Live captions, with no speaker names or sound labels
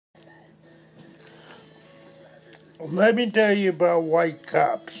Let me tell you about white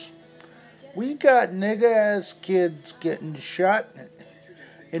cops. We got nigga ass kids getting shot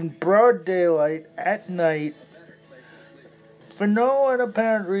in broad daylight at night for no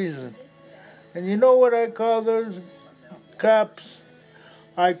apparent reason. And you know what I call those cops?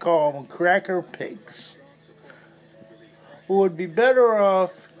 I call them cracker pigs, who would be better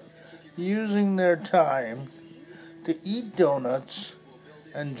off using their time to eat donuts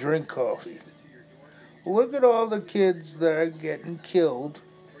and drink coffee. Look at all the kids that are getting killed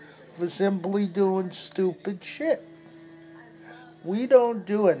for simply doing stupid shit. We don't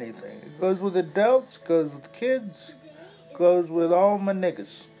do anything. It goes with adults, goes with kids, goes with all my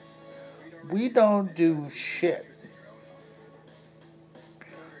niggas. We don't do shit.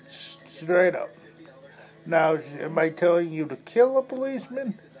 Straight up. Now, am I telling you to kill a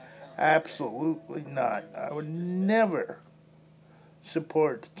policeman? Absolutely not. I would never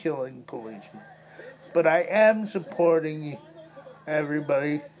support killing policemen. But I am supporting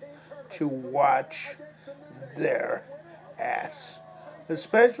everybody to watch their ass,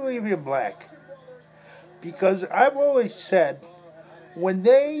 especially if you're black. Because I've always said, when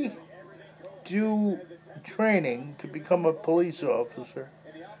they do training to become a police officer,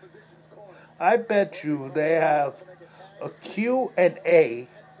 I bet you they have a Q&A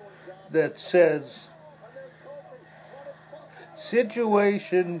that says,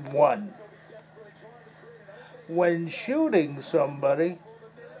 Situation 1. When shooting somebody,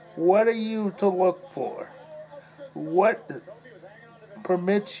 what are you to look for? What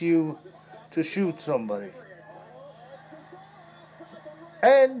permits you to shoot somebody?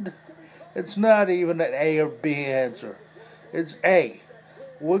 And it's not even an A or B answer. It's A.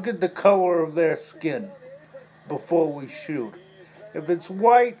 Look at the color of their skin before we shoot. If it's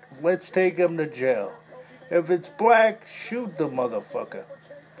white, let's take them to jail. If it's black, shoot the motherfucker.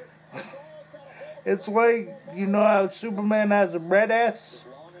 It's like, you know how Superman has a red S?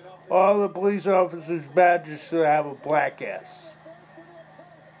 All the police officers' badges should have a black S.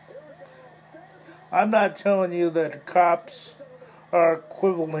 I'm not telling you that cops are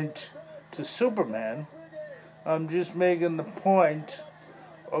equivalent to Superman. I'm just making the point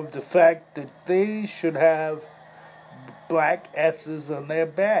of the fact that they should have black S's on their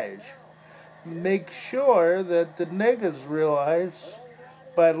badge. Make sure that the niggas realize,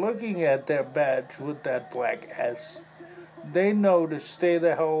 by looking at their badge with that black S, they know to stay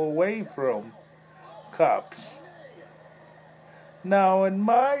the hell away from cops. Now, in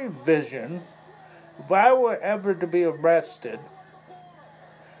my vision, if I were ever to be arrested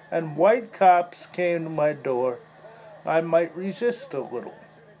and white cops came to my door, I might resist a little.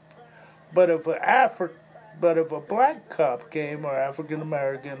 But if a black cop came, or African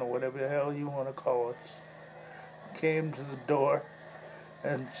American, or whatever the hell you want to call it, came to the door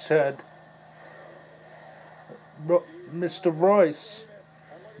and said, Mr. Royce,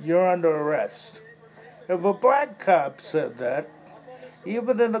 you're under arrest. If a black cop said that,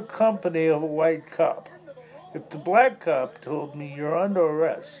 even in the company of a white cop, if the black cop told me you're under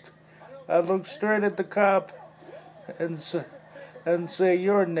arrest, I'd look straight at the cop and say,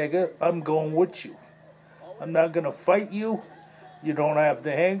 you're a nigga, I'm going with you. I'm not going to fight you. You don't have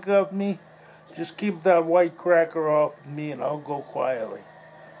to handcuff me. Just keep that white cracker off of me and I'll go quietly.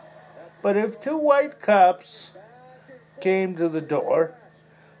 But if two white cops came to the door,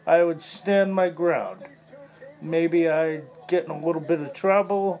 I would stand my ground. Maybe I'd get in a little bit of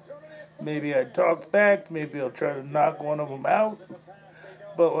trouble. Maybe I'd talk back. Maybe I'll try to knock one of them out.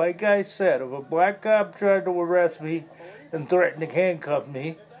 But like I said, if a black cop tried to arrest me and threatened to handcuff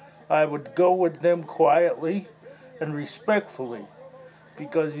me, I would go with them quietly and respectfully.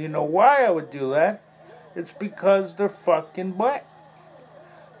 Because you know why I would do that? It's because they're fucking black.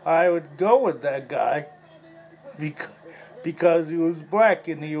 I would go with that guy because he was black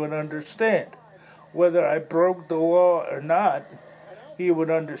and he would understand. Whether I broke the law or not, he would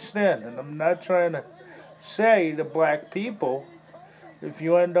understand. And I'm not trying to say to black people, if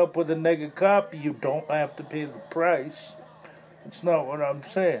you end up with a nigger cop, you don't have to pay the price. It's not what I'm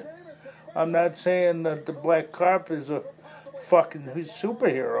saying. I'm not saying that the black cop is a fucking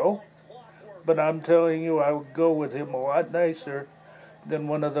superhero, but I'm telling you I would go with him a lot nicer than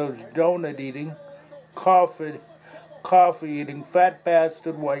one of those donut-eating, coffee-eating, fat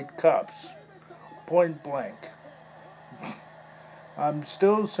bastard white cops. Point blank. I'm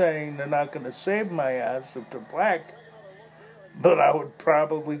still saying they're not going to save my ass if they're black, but I would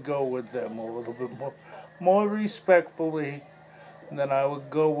probably go with them a little bit more respectfully than I would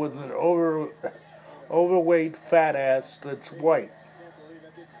go with an overweight fat ass that's white.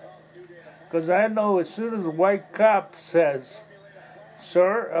 Because I know as soon as a white cop says,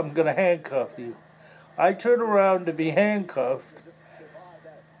 sir, I'm going to handcuff you, I turn around to be handcuffed,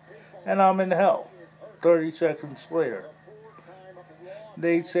 and I'm in hell. 30 seconds later,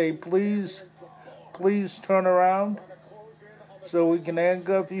 they say, please turn around so we can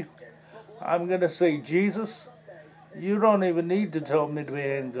handcuff you. I'm going to say, Jesus, you don't even need to tell me to be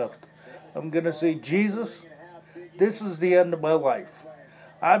handcuffed. I'm going to say, Jesus, this is the end of my life.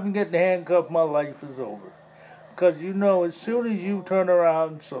 I've been getting handcuffed, my life is over. Because you know, as soon as you turn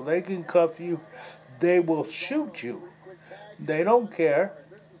around so they can cuff you, they will shoot you. They don't care.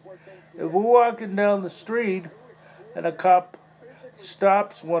 If we're walking down the street and a cop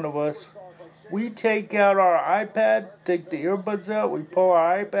stops one of us, we take out our iPad, take the earbuds out, we pull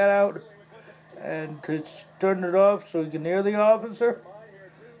our iPad out and to turn it off so we can hear the officer.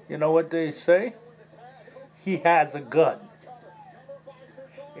 You know what they say? He has a gun.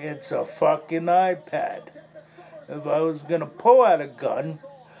 It's a fucking iPad. If I was going to pull out a gun,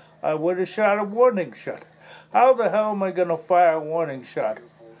 I would have shot a warning shot. How the hell am I going to fire a warning shot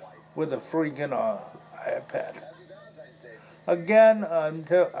with a freaking iPad? Again,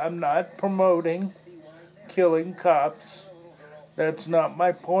 I'm not promoting killing cops. That's not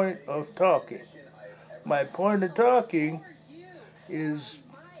my point of talking. My point of talking is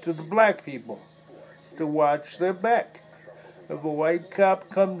to the black people to watch their back. If a white cop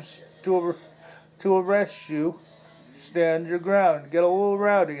comes to arrest you, stand your ground. Get a little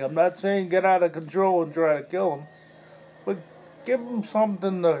rowdy. I'm not saying get out of control and try to kill him, but give him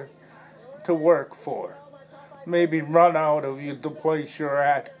something to work for. Maybe run out of the place you're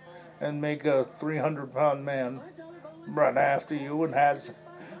at and make a 300-pound man run after you and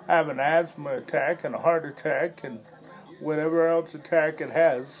have an asthma attack and a heart attack and whatever else attack it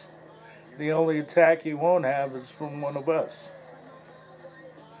has. The only attack he won't have is from one of us.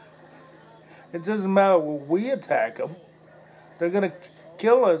 It doesn't matter when we attack them. They're going to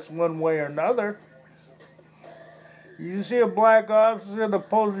kill us one way or another. You see a black officer that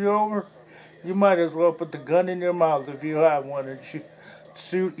pulls you over, you might as well put the gun in your mouth if you have one and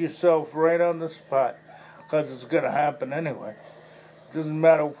shoot yourself right on the spot, because it's going to happen anyway. It doesn't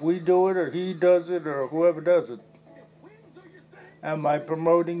matter if we do it or he does it or whoever does it. Am I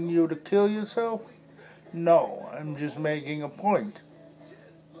promoting you to kill yourself? No, I'm just making a point.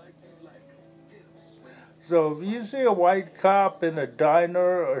 So if you see a white cop in a diner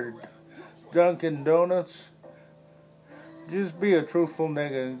or Dunkin' Donuts, just be a truthful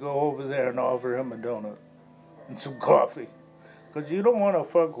nigga and go over there and offer him a donut and some coffee. Because you don't want to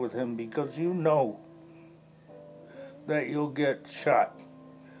fuck with him because you know that you'll get shot.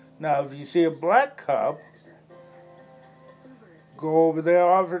 Now, if you see a black cop, go over there,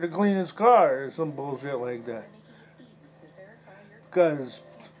 offer to clean his car or some bullshit like that. Because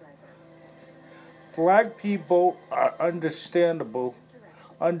black people are understand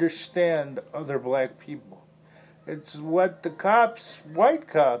other black people. It's what the white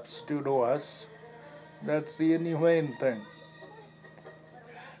cops do to us. That's the inhumane thing.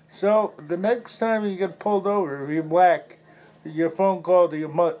 So, the next time you get pulled over, if you're black, your phone call to your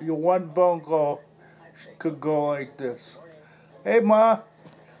one phone call could go like this. Hey, Ma,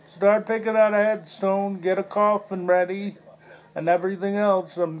 start picking out a headstone, get a coffin ready, and everything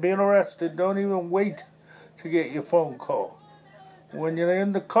else. I'm being arrested. Don't even wait to get your phone call. When you're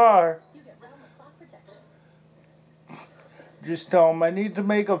in the car, just tell him, I need to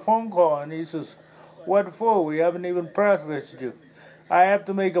make a phone call. And he says, what for? We haven't even processed you. I have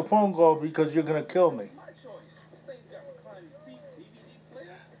to make a phone call because you're going to kill me.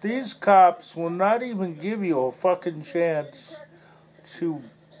 These cops will not even give you a fucking chance to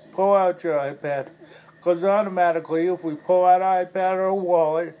pull out your iPad. Because automatically, if we pull out an iPad or a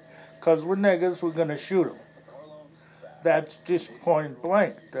wallet, because we're niggas, we're going to shoot them. That's just point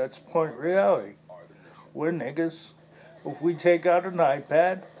blank. That's point reality. We're niggas. If we take out an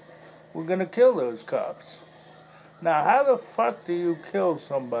iPad, we're going to kill those cops. Now, how the fuck do you kill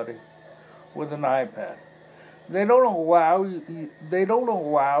somebody with an iPad? They don't allow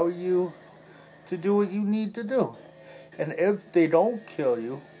you to do what you need to do. And if they don't kill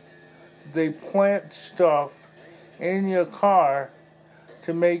you, they plant stuff in your car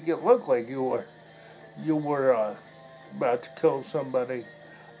to make it look like you were about to kill somebody,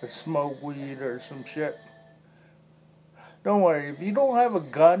 or smoke weed or some shit. Don't worry, if you don't have a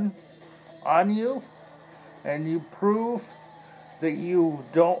gun on you and you prove that you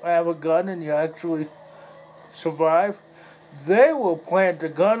don't have a gun and you actually survive, they will plant a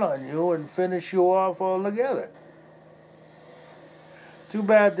gun on you and finish you off altogether. Too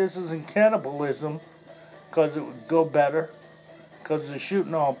bad this isn't cannibalism, because it would go better, because they're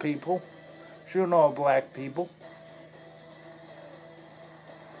shooting all people, shooting all black people.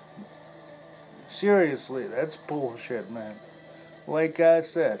 Seriously, that's bullshit, man. Like I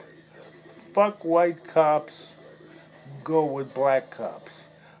said, fuck white cops, go with black cops.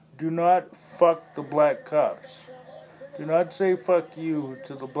 Do not fuck the black cops. Do not say fuck you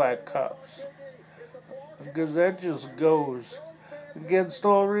to the black cops. Because that just goes against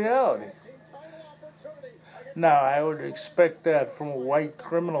all reality. Now, I would expect that from a white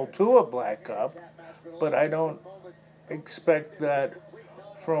criminal to a black cop, but I don't expect that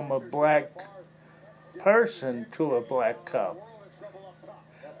from a black person to a black cop.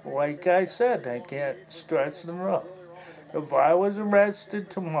 Like I said, I can't stress it enough. If I was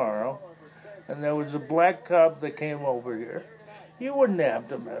arrested tomorrow and there was a black cop that came over here, he wouldn't have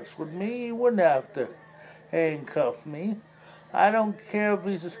to mess with me. He wouldn't have to handcuff me. I don't care if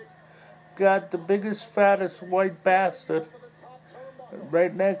he's got the biggest, fattest white bastard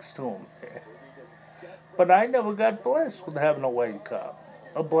right next to him. But I never got blessed with having a white cop.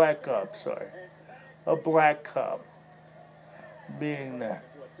 A black cop, sorry. A black cop being there.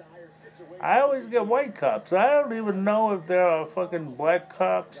 I always get white cops. I don't even know if there are fucking black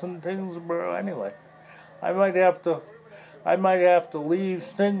cops in Tyngsboro anyway. I might have to leave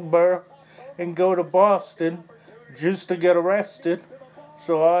Tyngsboro and go to Boston just to get arrested,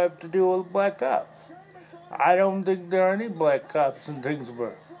 so I have to deal with a black cop. I don't think there are any black cops in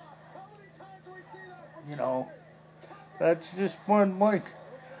Tyngsboro. You know, that's just point blank.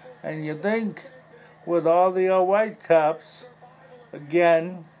 And you think with all the white cops,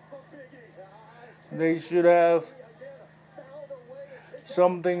 again, they should have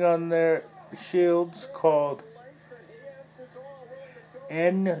something on their shields called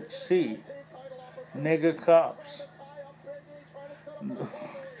NC, nigger cops.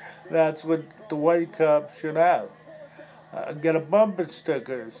 That's what the white cops should have. Get a bumper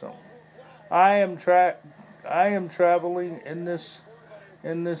sticker or something. I am traveling in this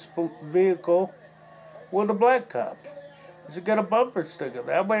vehicle with a black cop. You should get a bumper sticker.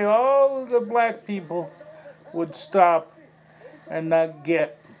 That way all of the black people would stop and not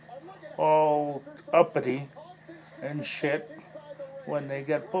get all uppity and shit when they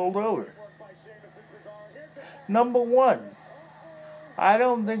get pulled over. Number one, I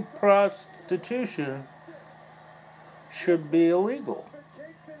don't think prostitution should be illegal.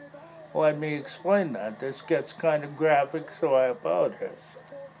 Let me explain that. This gets kind of graphic, so I apologize.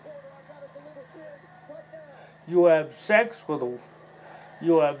 You have sex with a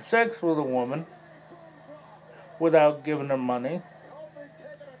woman without giving her money.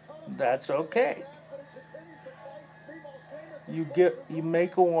 That's okay. You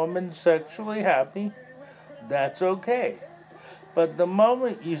make a woman sexually happy. That's okay. But the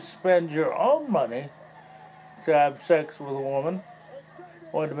moment you spend your own money to have sex with a woman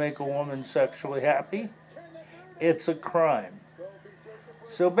or to make a woman sexually happy, it's a crime.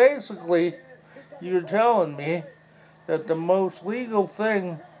 So basically, you're telling me that the most legal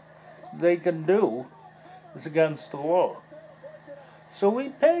thing they can do is against the law. So we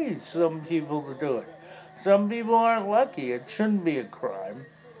pay some people to do it. Some people aren't lucky. It shouldn't be a crime.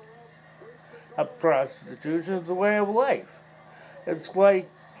 Prostitution is a way of life. It's like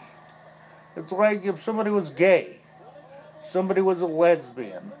if somebody was gay, somebody was a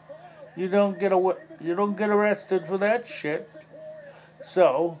lesbian. You don't get arrested for that shit.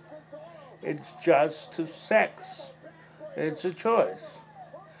 So it's just sex. It's a choice.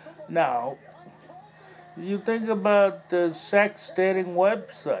 Now, you think about the sex dating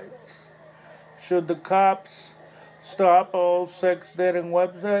websites. Should the cops stop all sex dating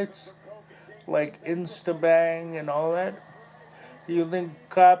websites like Instabang and all that? Do you think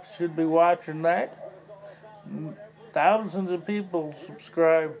cops should be watching that? Thousands of people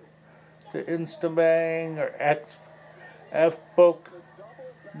subscribe to Instabang or Fbook.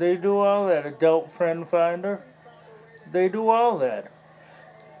 They do all that. Adult Friend Finder. They do all that.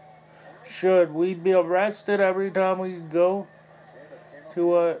 Should we be arrested every time we go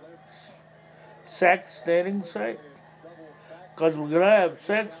to a sex dating site? Because we're going to have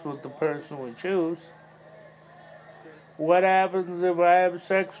sex with the person we choose. What happens if I have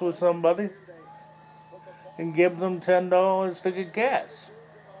sex with somebody and give them $10 to get gas?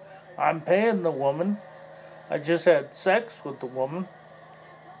 I'm paying the woman. I just had sex with the woman.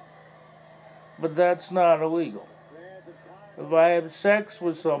 But that's not illegal. If I have sex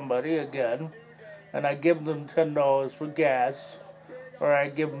with somebody, again, and I give them $10 for gas, or I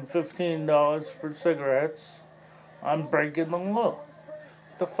give them $15 for cigarettes, I'm breaking the law.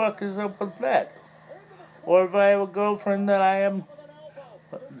 What the fuck is up with that? Or if I have a girlfriend that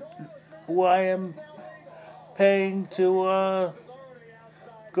who I am paying to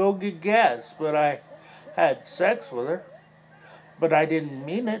go get gas, but I had sex with her, but I didn't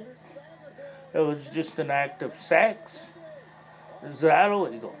mean it. it was just an act of sex, is that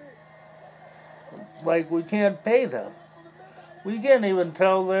illegal? Like, we can't pay them. We can't even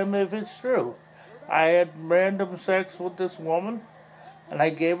tell them if it's true. I had random sex with this woman, and I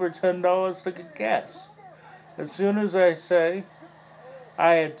gave her $10 to get gas. As soon as I say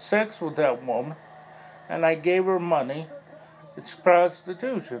I had sex with that woman, and I gave her money, it's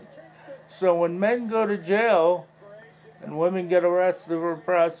prostitution. So when men go to jail, and women get arrested for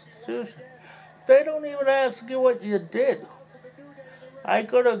prostitution, they don't even ask you what you did. I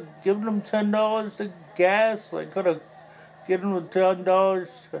could have given them $10 to gas. I could have given them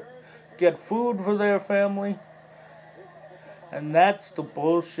 $10 to get food for their family. And that's the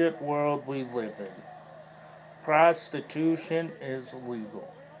bullshit world we live in. Prostitution is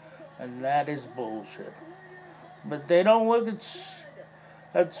legal. And that is bullshit. But they don't look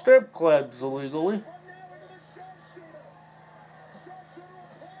at strip clubs illegally.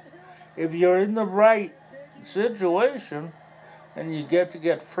 If you're in the right situation and you get to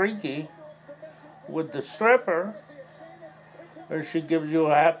get freaky with the stripper, or she gives you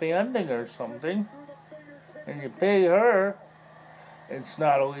a happy ending or something, and you pay her, it's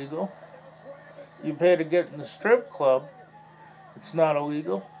not illegal. You pay to get in the strip club, it's not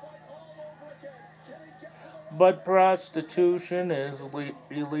illegal. But prostitution is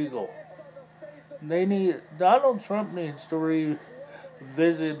illegal. Donald Trump needs to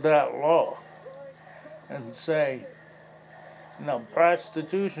revisit that law and say, no,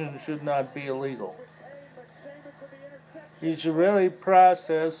 prostitution should not be illegal. He should really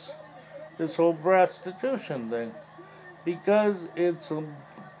process this whole prostitution thing, because it's a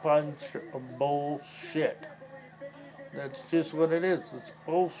bunch of bullshit. That's just what it is. It's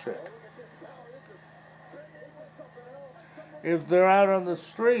bullshit. If they're out on the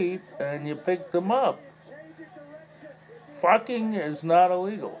street and you pick them up, fucking is not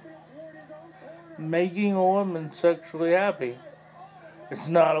illegal. Making a woman sexually happy is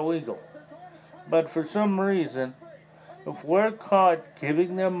not illegal. But for some reason, if we're caught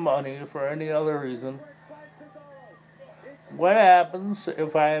giving them money for any other reason, what happens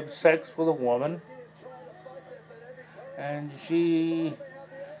if I have sex with a woman and she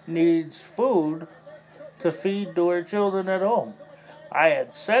needs food to feed to her children at home? I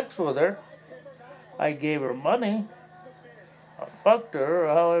had sex with her, I gave her money, I fucked her, or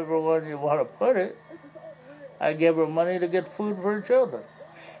however one you want to put it, I gave her money to get food for her children.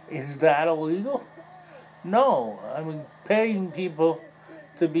 Is that illegal? No. I mean, paying people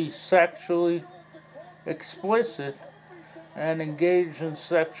to be sexually explicit and engage in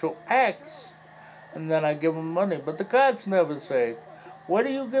sexual acts, and then I give them money. But the cops never say, what are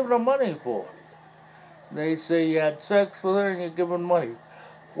you giving them money for? They say you had sex with her and you're giving money.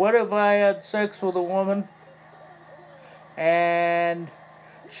 What if I had sex with a woman and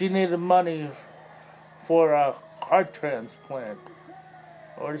she needed money for a heart transplant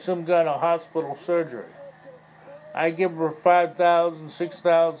or some kind of hospital surgery? I give her $5,000,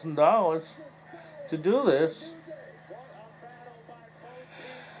 $6,000 to do this,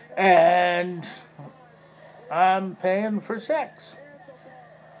 and I'm paying for sex.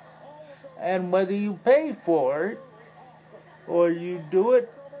 And whether you pay for it or you do it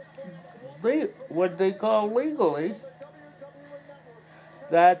what they call legally,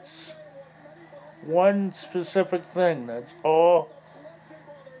 that's one specific thing. That's all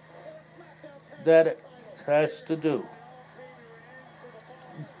that it has to do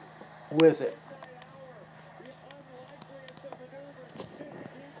with it.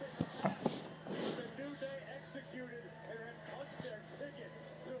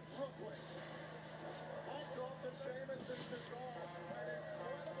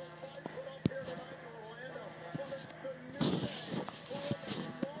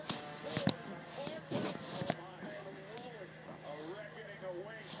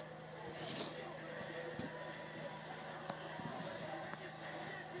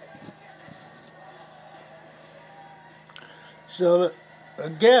 So,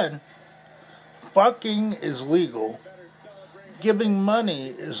 again, fucking is legal. Giving money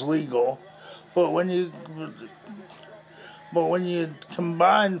is legal. But when you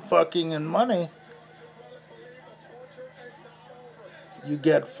combine fucking and money, you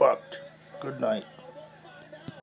get fucked. Good night.